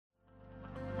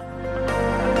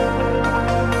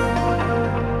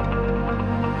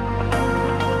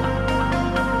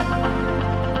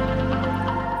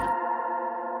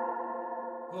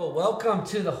Welcome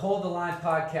to the Hold the Line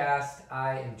podcast.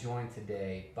 I am joined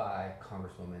today by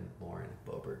Congresswoman Lauren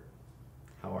Boebert.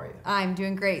 How are you? I'm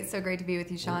doing great. So great to be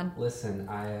with you, Sean. Listen,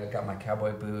 I got my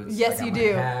cowboy boots. Yes, I got you my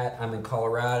do. Hat. I'm in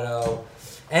Colorado,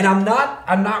 and I'm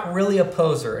not really a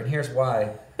poser. And here's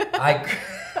why.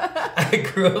 I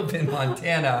grew up in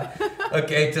Montana,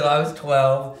 till I was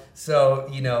 12. So,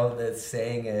 the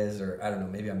saying is, or I don't know,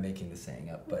 maybe I'm making the saying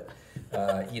up, but,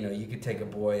 you could take a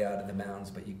boy out of the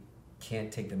mountains, but you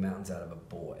can't take the mountains out of a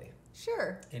boy.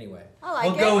 Sure. Anyway,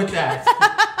 we'll go with that.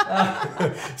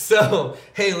 So,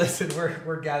 hey, listen,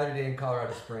 we're gathered in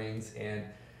Colorado Springs, and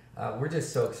we're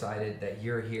just so excited that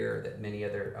you're here, that many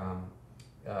other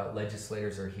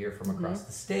legislators are here from across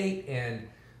the state, and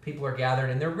people are gathered.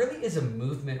 And there really is a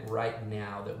movement right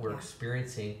now that we're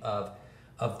experiencing of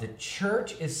the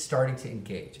church is starting to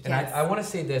engage. And I want to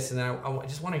say this, and then I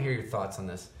just want to hear your thoughts on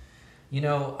this.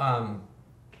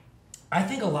 I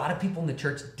think a lot of people in the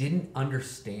church didn't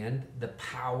understand the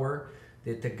power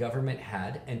that the government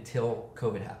had until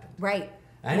COVID happened. Right.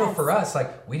 I know for us,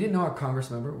 we didn't know our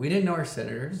congress member, we didn't know our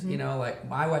senators,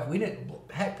 my wife, people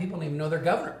didn't even know their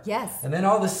governor. Yes. And then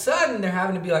all of a sudden they're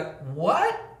having to be like,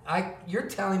 what? You're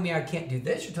telling me I can't do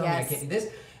this, you're telling me I can't do this.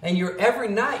 And every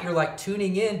night you're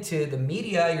tuning into the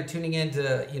media, you're tuning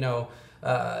into,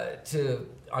 to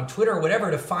on Twitter or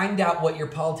whatever to find out what your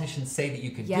politicians say that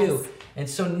you could do. And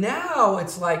so now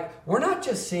it's we're not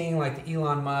just seeing the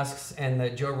Elon Musks and the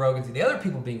Joe Rogans and the other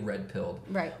people being red-pilled.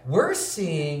 Right. We're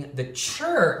seeing the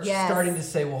church starting to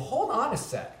say, well, hold on a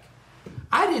sec.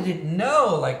 I didn't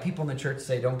know, people in the church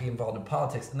say don't be involved in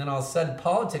politics. And then all of a sudden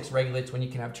politics regulates when you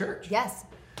can have church. Yes.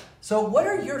 So what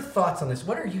are your thoughts on this?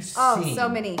 What are you seeing? Oh, so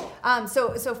many.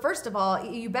 So first of all,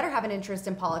 you better have an interest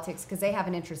in politics because they have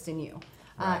an interest in you.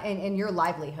 And your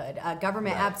livelihood.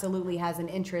 Government absolutely has an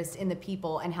interest in the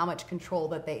people and how much control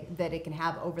that it can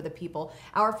have over the people.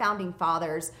 Our founding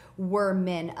fathers were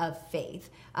men of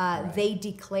faith. They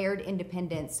declared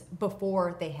independence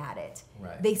before they had it.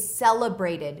 Right. They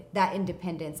celebrated that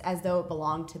independence as though it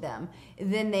belonged to them.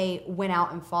 Then they went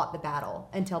out and fought the battle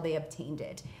until they obtained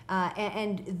it.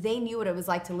 And they knew what it was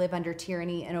like to live under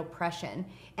tyranny and oppression.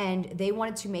 And they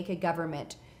wanted to make a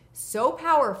government so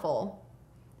powerful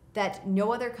that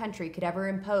no other country could ever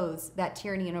impose that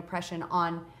tyranny and oppression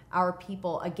on our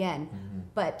people again,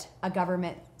 but a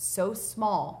government so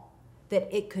small that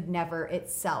it could never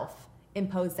itself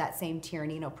impose that same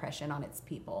tyranny and oppression on its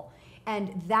people.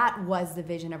 And that was the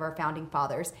vision of our founding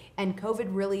fathers. And COVID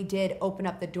really did open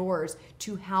up the doors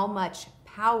to how much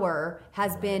power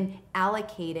has been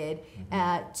allocated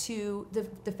to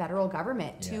the federal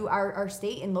government, to our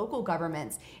state and local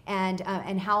governments, and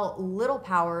how little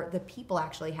power the people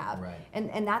actually have. Right.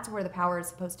 And that's where the power is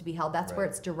supposed to be held. That's where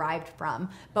it's derived from.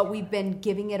 But we've been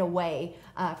giving it away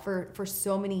for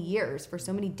so many years, for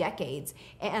so many decades.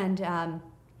 And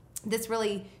this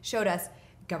really showed us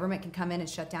government can come in and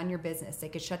shut down your business. They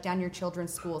could shut down your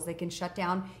children's schools. They can shut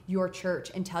down your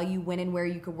church and tell you when and where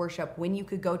you could worship, when you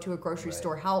could go to a grocery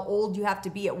store, how old you have to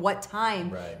be at what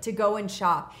time to go and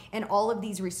shop, and all of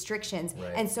these restrictions.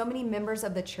 And so many members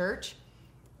of the church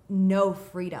know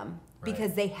freedom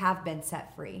because they have been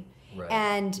set free.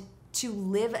 And to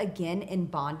live again in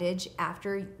bondage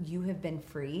after you have been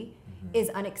free is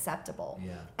unacceptable.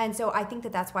 And so I think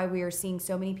that's why we are seeing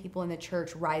so many people in the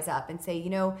church rise up and say,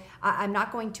 I'm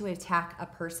not going to attack a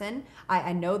person.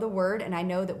 I know the word, and I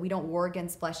know that we don't war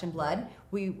against flesh and blood.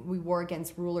 We war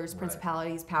against rulers,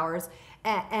 principalities, powers,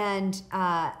 and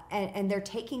they're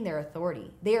taking their authority.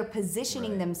 They are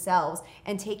positioning themselves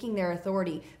and taking their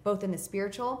authority both in the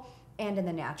spiritual and in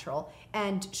the natural.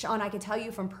 And Sean, I can tell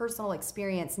you from personal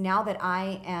experience, now that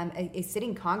I am a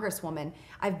sitting congresswoman,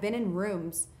 I've been in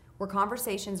rooms where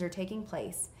conversations are taking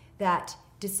place that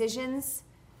decisions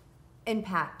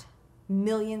impact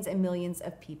millions and millions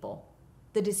of people.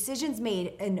 The decisions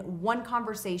made in one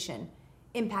conversation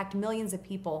impact millions of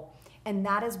people. And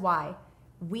that is why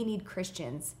we need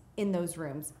Christians in those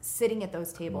rooms, sitting at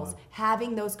those tables,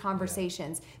 having those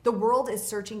conversations. The world is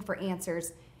searching for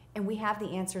answers, and we have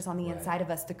the answers on the inside of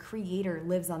us. The Creator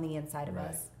lives on the inside of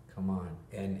us. Come on.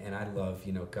 And I love,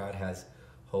 God has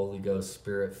Holy Ghost,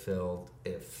 Spirit-filled,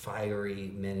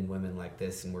 fiery men and women like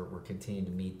this, and we're continuing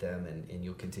to meet them, and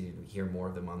you'll continue to hear more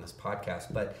of them on this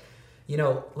podcast. But,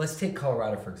 let's take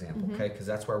Colorado, for example, okay? Because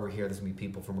that's why we're here. There's going to be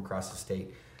people from across the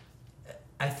state.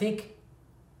 I think,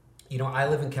 I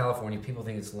live in California. People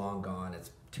think it's long gone.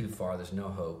 It's too far. There's no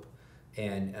hope.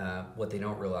 And what they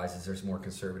don't realize is there's more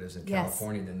conservatives in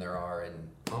California than there are in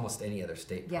almost any other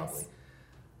state, probably.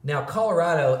 Now,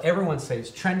 Colorado, everyone says,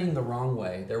 trending the wrong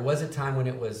way. There was a time when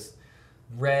it was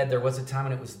red. There was a time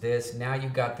when it was this. Now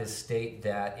you've got this state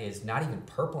that is not even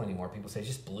purple anymore. People say it's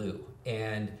just blue.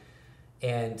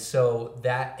 And so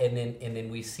that, and then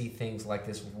we see things like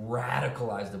this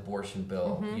radicalized abortion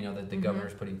bill, that the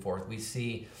governor's putting forth. We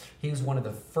see he was one of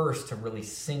the first to really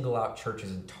single out churches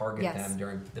and target them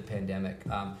during the pandemic.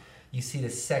 You see the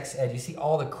sex ed, you see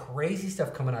all the crazy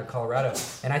stuff coming out of Colorado.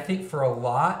 And I think for a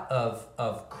lot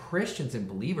of Christians and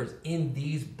believers in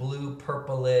these blue,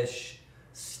 purplish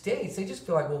states, they just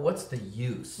feel like, well, what's the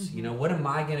use? What am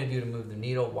I going to do to move the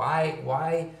needle?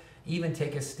 Why even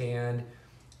take a stand?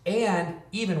 And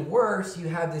even worse, you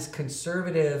have this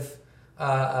conservative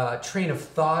train of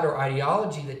thought or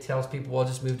ideology that tells people, well,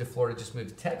 just move to Florida, just move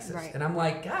to Texas. Right. And I'm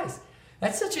like, guys,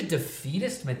 that's such a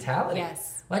defeatist mentality.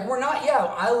 Yes. Like, we're not,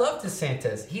 I love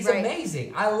DeSantis. He's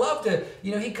amazing. I love to,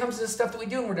 he comes to the stuff that we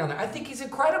do when we're down there. I think he's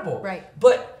incredible. Right.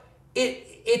 But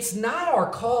it's not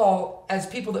our call as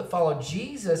people that follow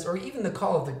Jesus, or even the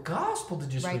call of the gospel, to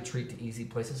just retreat to easy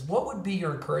places. What would be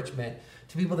your encouragement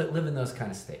to people that live in those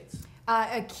kind of states?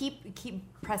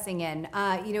 Keep pressing in.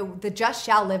 The just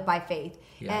shall live by faith,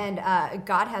 and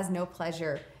God has no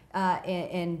pleasure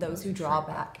in those who draw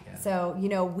back. Yeah. So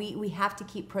we have to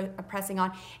keep pressing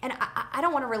on, and I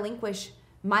don't want to relinquish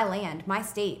my land, my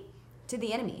state, to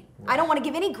the enemy. Right. I don't want to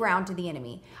give any ground to the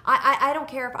enemy. I don't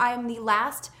care if I am the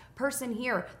last person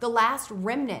here, the last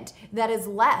remnant that is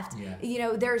left.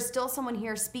 There's still someone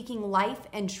here speaking life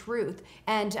and truth.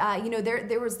 And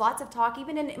there was lots of talk,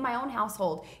 even in my own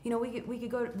household. We could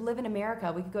go live in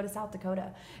America. We could go to South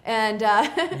Dakota, and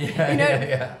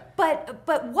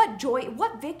But what joy,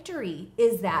 what victory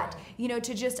is that?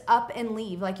 To just up and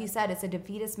leave. Like you said, it's a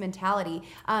defeatist mentality.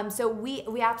 So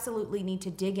we absolutely need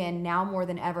to dig in now more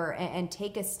than ever and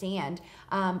take a stand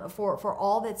for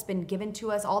all that's been given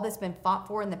to us, all that's been fought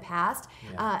for in the past.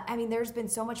 There's been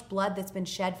so much blood that's been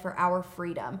shed for our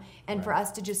freedom, and for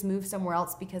us to just move somewhere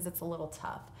else because it's a little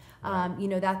tough.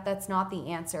 That's not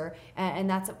the answer, and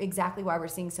that's exactly why we're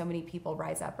seeing so many people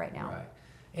rise up right now. Right.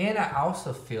 And I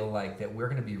also feel like that we're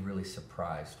going to be really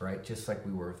surprised, right? Just like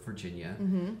we were with Virginia.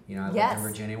 I lived in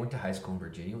Virginia, went to high school in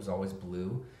Virginia. It was always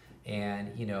blue.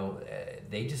 And,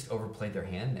 they just overplayed their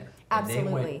hand there. Absolutely. And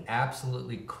they went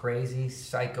absolutely crazy,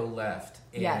 psycho left.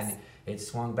 And it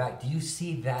swung back. Do you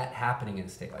see that happening in a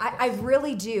state like this? I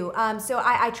really do. So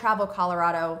I travel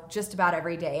Colorado just about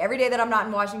every day. Every day that I'm not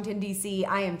in Washington, D.C.,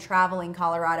 I am traveling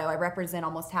Colorado. I represent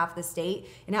almost half the state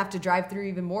and have to drive through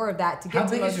even more of that to get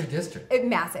to... How big is your district?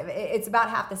 Massive. It's about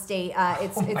half the state.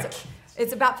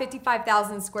 It's about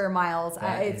 55,000 square miles.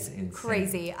 It's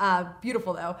crazy.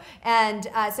 Beautiful, though. And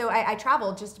so I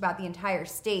travel just about the entire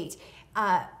state.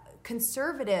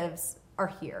 Conservatives are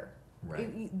here.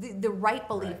 Right. The right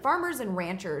belief. Right. Farmers and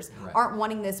ranchers aren't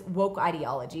wanting this woke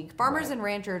ideology. Farmers and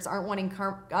ranchers aren't wanting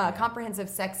comprehensive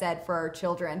sex ed for our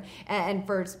children and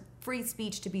for free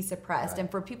speech to be suppressed and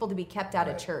for people to be kept out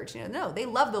of church. No, they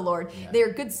love the Lord. They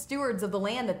are good stewards of the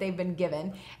land that they've been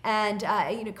given. And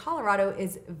Colorado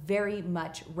is very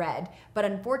much red. But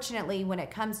unfortunately, when it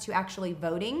comes to actually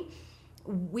voting,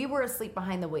 we were asleep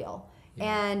behind the wheel.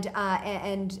 And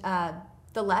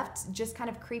the left just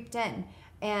kind of creeped in.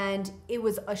 And it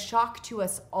was a shock to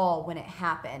us all when it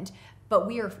happened, but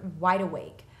we are wide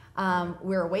awake.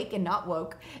 We're awake and not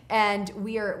woke, and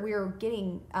we are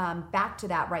getting back to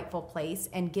that rightful place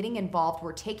and getting involved.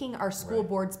 We're taking our school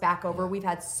boards back over. We've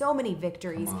had so many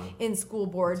victories in school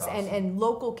boards and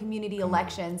local community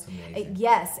elections.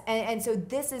 Yes, and so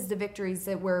this is the victories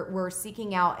that we're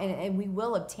seeking out and we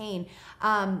will obtain.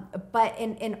 But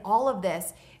in all of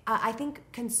this, I think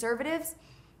conservatives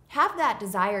have that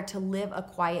desire to live a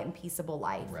quiet and peaceable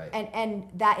life. Right. And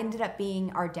that ended up being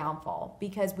our downfall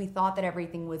because we thought that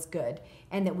everything was good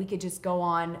and that we could just go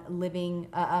on living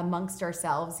amongst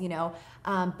ourselves,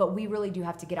 but we really do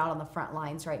have to get out on the front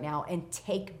lines right now and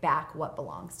take back what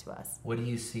belongs to us. What do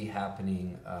you see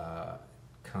happening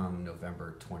come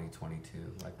November 2022?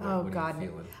 Like, what are you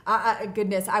feeling?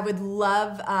 Goodness, I would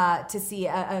love to see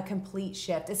a complete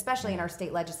shift, especially in our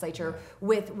state legislature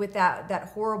with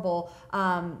that horrible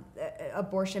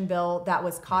abortion bill that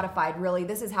was codified. Really,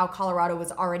 this is how Colorado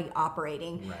was already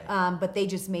operating, but they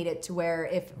just made it to where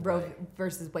if Roe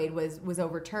versus Wade was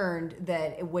overturned,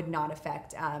 that it would not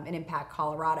affect and impact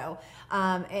Colorado.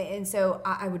 And so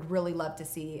I would really love to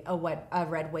see a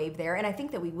red wave there, and I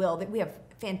think that we will. That we have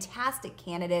fantastic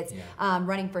candidates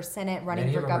running for Senate,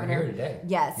 running for governor. Are here today.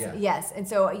 Yes. And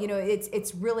so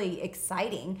it's really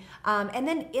exciting. And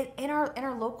then in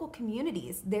our local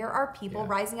communities, there are people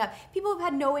rising up. People who've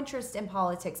had no interest in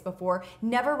politics before,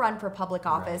 never run for public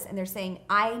office, and they're saying,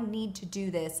 I need to do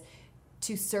this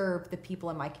to serve the people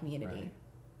in my community.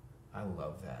 I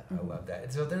love that. I love that.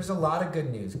 And so there's a lot of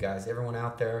good news, guys. Everyone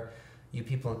out there, you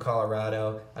people in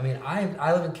Colorado. I mean,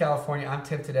 I live in California. I'm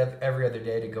tempted every other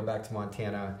day to go back to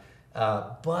Montana.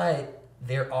 But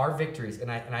there are victories.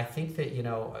 And I think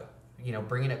that,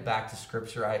 bringing it back to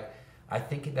Scripture, I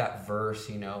think of that verse,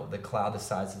 the cloud the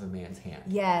size of a man's hand.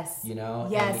 Yes.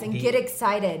 Yes, and the, get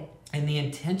excited. And the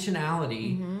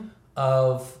intentionality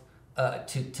of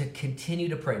to continue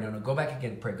to pray. No, go back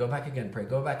again, pray, go back again, pray,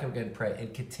 go back again, pray,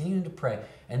 and continue to pray.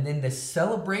 And then the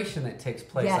celebration that takes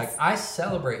place. Yes. Like, I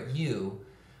celebrate you.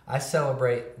 I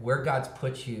celebrate where God's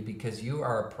put you because you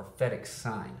are a prophetic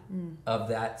sign of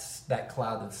that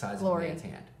cloud the size Glory. of a man's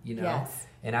hand. Yes.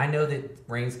 And I know that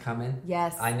rain's coming.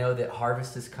 Yes. I know that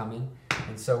harvest is coming.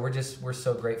 And so we're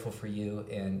so grateful for you,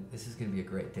 and this is going to be a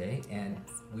great day. And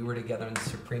we were together in the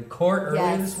Supreme Court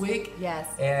earlier this week. Yes.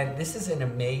 And this is an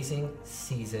amazing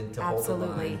season to hold the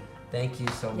line. Thank you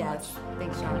so much. Yes.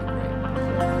 Thanks, It's gonna be Sean. great.